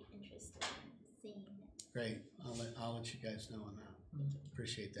list, I'd be interested in seeing it. Great, I'll let you guys know on that.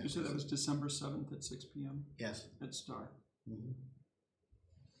 Appreciate that. You said that was December 7th at 6 p.m.? Yes. At Star. Mm-hmm.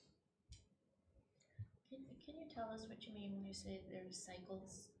 Can you tell us what you mean when you say there's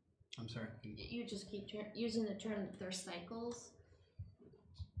cycles? I'm sorry. You just keep using the term that there's cycles.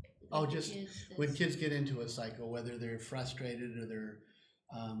 Oh, just when kids get into a cycle, whether they're frustrated or they're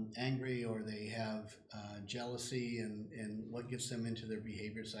angry or they have jealousy, and what gets them into their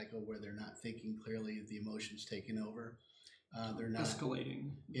behavior cycle where they're not thinking clearly, the emotions taking over. They're not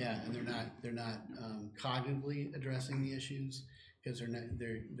escalating. Yeah, and they're not cognitively addressing the issues because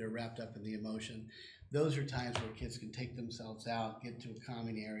they're wrapped up in the emotion. Those are times where kids can take themselves out, get to a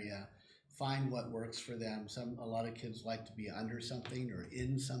calming area, find what works for them. A lot of kids like to be under something or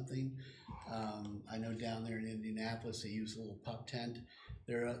in something. I know down there in Indianapolis they use a little pup tent.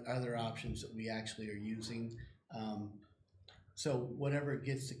 There are other options that we actually are using. So whatever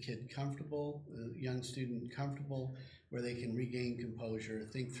gets the kid comfortable, the young student comfortable, where they can regain composure,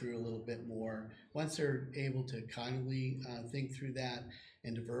 think through a little bit more. Once they're able to cognitively think through that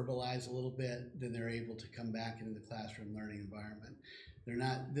and to verbalize a little bit, then they're able to come back into the classroom learning environment. They're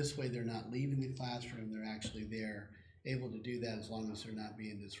not, this way they're not leaving the classroom, they're actually there, able to do that as long as they're not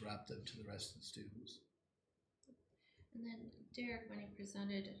being disruptive to the rest of the students. And then Derek, when he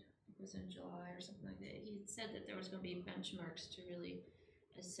presented, it was in July or something like that, he said that there was going to be benchmarks to really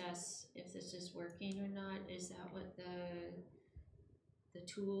assess if this is working or not? Is that what the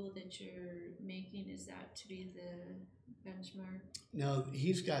tool that you're making, is that to be the benchmark? No,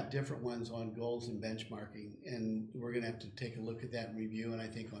 he's got different ones on goals and benchmarking, and we're gonna have to take a look at that and review, and I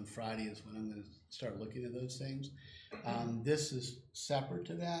think on Friday is when I'm gonna start looking at those things. This is separate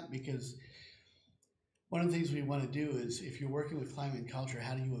to that, because one of the things we wanna do is, if you're working with climate and culture,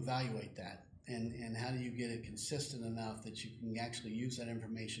 how do you evaluate that? And how do you get it consistent enough that you can actually use that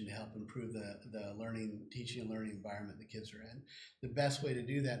information to help improve the teaching and learning environment the kids are in? The best way to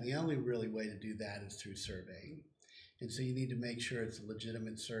do that, and the only really way to do that, is through surveying. And so you need to make sure it's a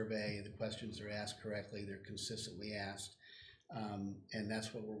legitimate survey, the questions are asked correctly, they're consistently asked. And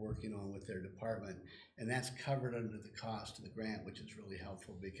that's what we're working on with their department. And that's covered under the cost of the grant, which is really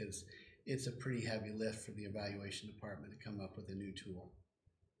helpful, because it's a pretty heavy lift for the evaluation department to come up with a new tool.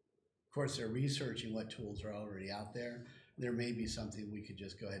 Of course, they're researching what tools are already out there. There may be something we could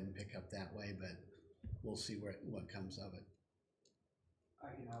just go ahead and pick up that way, but we'll see what comes of it.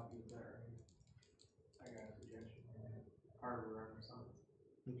 I can help you there. I got a suggestion. Harbor Renaissance.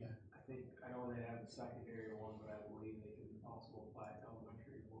 Okay. I know they have the secondary one, but I believe they can also apply to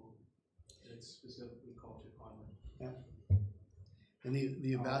elementary one. It's specifically culture climate. Yeah. And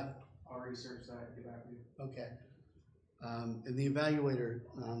I'll research that and get back to you. Okay. And the evaluator,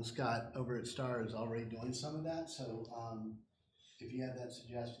 Scott, over at STAR, is already doing some of that, so if you have that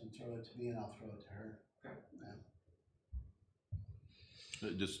suggestion, throw it to me and I'll throw it to her. Okay.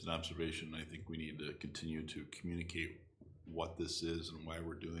 Yeah. Just an observation, I think we need to continue to communicate what this is and why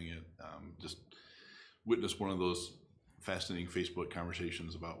we're doing it. Just witnessed one of those fascinating Facebook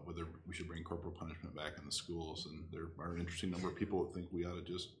conversations about whether we should bring corporal punishment back in the schools, and there are an interesting number of people that think we ought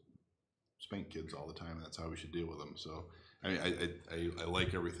to just spank kids all the time, and that's how we should deal with them. So I mean, I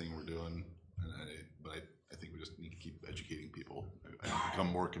like everything we're doing, but I think we just need to keep educating people. I become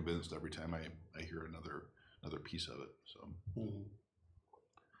more convinced every time I hear another piece of it. So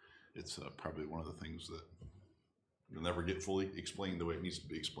it's probably one of the things that will never get fully explained the way it needs to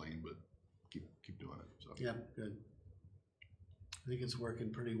be explained, but keep doing it. So yeah, good. I think it's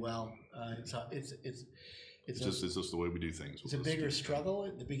working pretty well. It's just the way we do things. It's a bigger struggle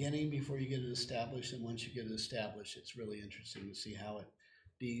at the beginning before you get it established, and once you get it established, it's really interesting to see how it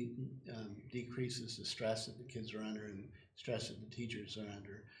decreases the stress that the kids are under and stress that the teachers are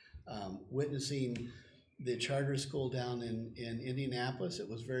under. Witnessing the charter school down in Indianapolis, it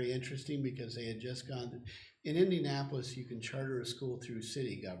was very interesting because they had just gone. In Indianapolis, you can charter a school through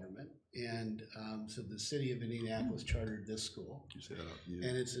city government, and so the city of Indianapolis chartered this school. You say that out, yeah.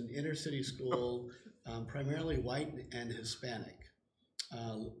 And it's an inner city school, primarily white and Hispanic.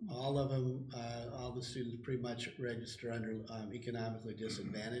 All of them, all the students pretty much register under economically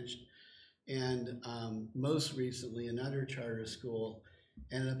disadvantaged. And most recently, another charter school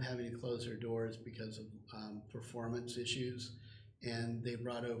ended up having to close their doors because of performance issues. And they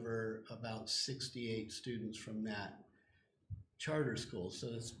brought over about 68 students from that charter school. So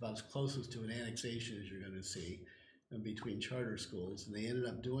that's about as closest to an annexation as you're going to see between charter schools. And they ended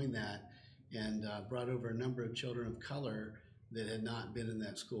up doing that and brought over a number of children of color that had not been in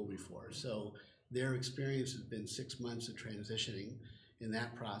that school before. So their experience has been 6 months of transitioning in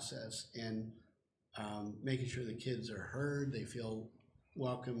that process and making sure the kids are heard, they feel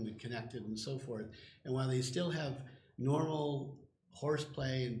welcomed and connected and so forth. And while they still have normal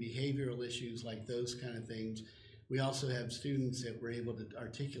horseplay and behavioral issues like those kind of things, we also have students that were able to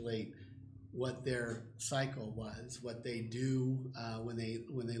articulate what their cycle was, what they do when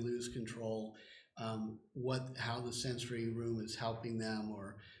they lose control, how the sensory room is helping them,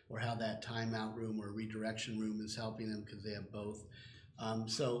 or how that timeout room or redirection room is helping them, because they have both.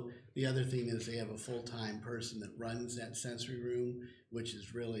 So the other thing is they have a full-time person that runs that sensory room, which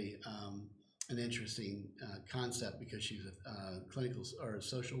is really an interesting concept, because she's a clinical or a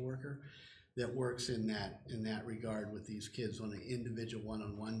social worker that works in that regard with these kids on an individual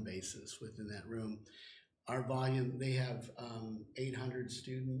one-on-one basis within that room. Our volume, they have 800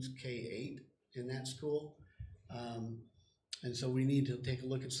 students, K-8 in that school. And so we need to take a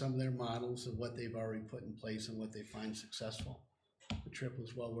look at some of their models of what they've already put in place and what they find successful. The trip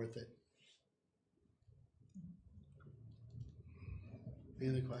was well worth it. Any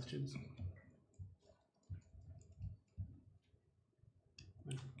other questions?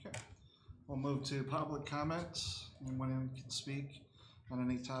 Okay, we'll move to public comments. Anyone can speak on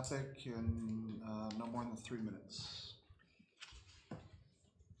any topic in no more than 3 minutes.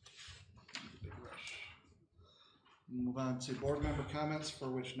 Big rush. Move on to board member comments for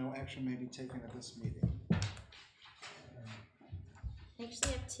which no action may be taken at this meeting. I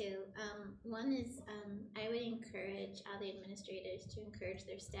actually have two. One is, I would encourage all the administrators to encourage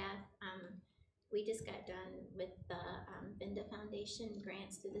their staff. We just got done with the Binda Foundation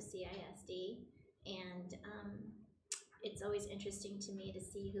grants through the CISD, and it's always interesting to me to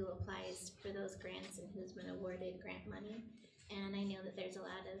see who applies for those grants and who's been awarded grant money. And I know that there's a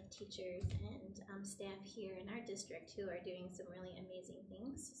lot of teachers and staff here in our district who are doing some really amazing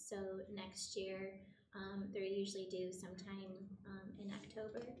things. So next year, they're usually due sometime in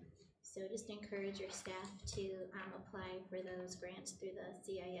October. So just encourage your staff to apply for those grants through the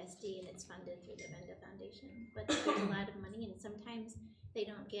CISD, and it's funded through the Binda Foundation. But there's a lot of money, and sometimes they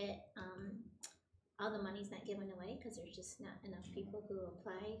don't get, all the money's not given away because there's just not enough people who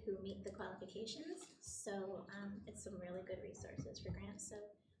apply who meet the qualifications. So it's some really good resources for grants. So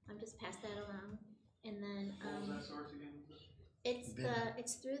just pass that along. And then What was that source again?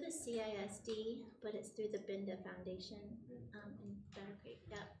 it's through the CISD, but it's through the Binda Foundation in Better Creek.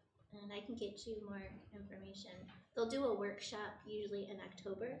 Yep. And I can get you more information. They'll do a workshop usually in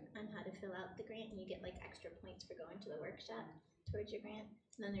October on how to fill out the grant, and you get like extra points for going to the workshop towards your grant.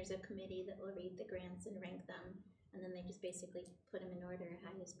 And then there's a committee that will read the grants and rank them, and then they just basically put them in order,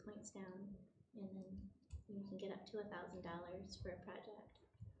 highest points down, and then you can get up to $1,000 for a project.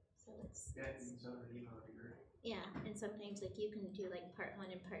 So it's Yeah, you can send an email, that'd be great. yeah, and sometimes like you can do like part 1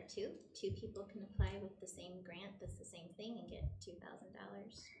 and part 2. 2 people can apply with the same grant that's the same thing and get $2,000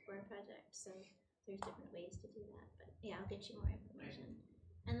 for a project. So there's different ways to do that, but yeah, I'll get you more information.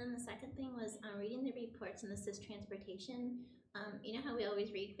 And then the second thing was reading the reports, and this is transportation. You know how we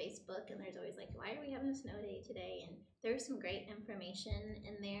always read Facebook and there's always like, why are we having a snow day today? And there's some great information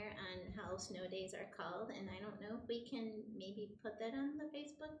in there on how snow days are called, and I don't know if we can maybe put that on the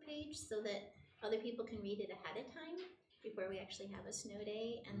Facebook page so that other people can read it ahead of time before we actually have a snow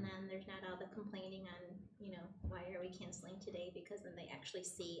day, and then there's not all the complaining on, you know, why are we canceling today, because then they actually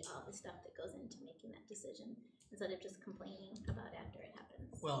see all the stuff that goes into making that decision instead of just complaining about after it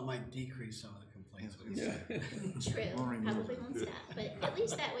happens. Well, it might decrease some of the complaints. True, probably won't stop, but at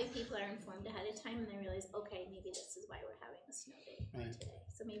least that way people are informed ahead of time and they realize, okay, maybe this is why we're having a snow day today.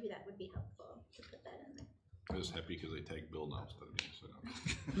 So maybe that would be helpful to put that in there. I was happy because they tagged Bill now instead of me, so.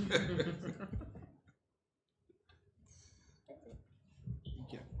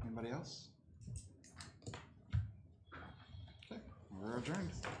 Thank you. Anybody else? Okay, we're adjourned.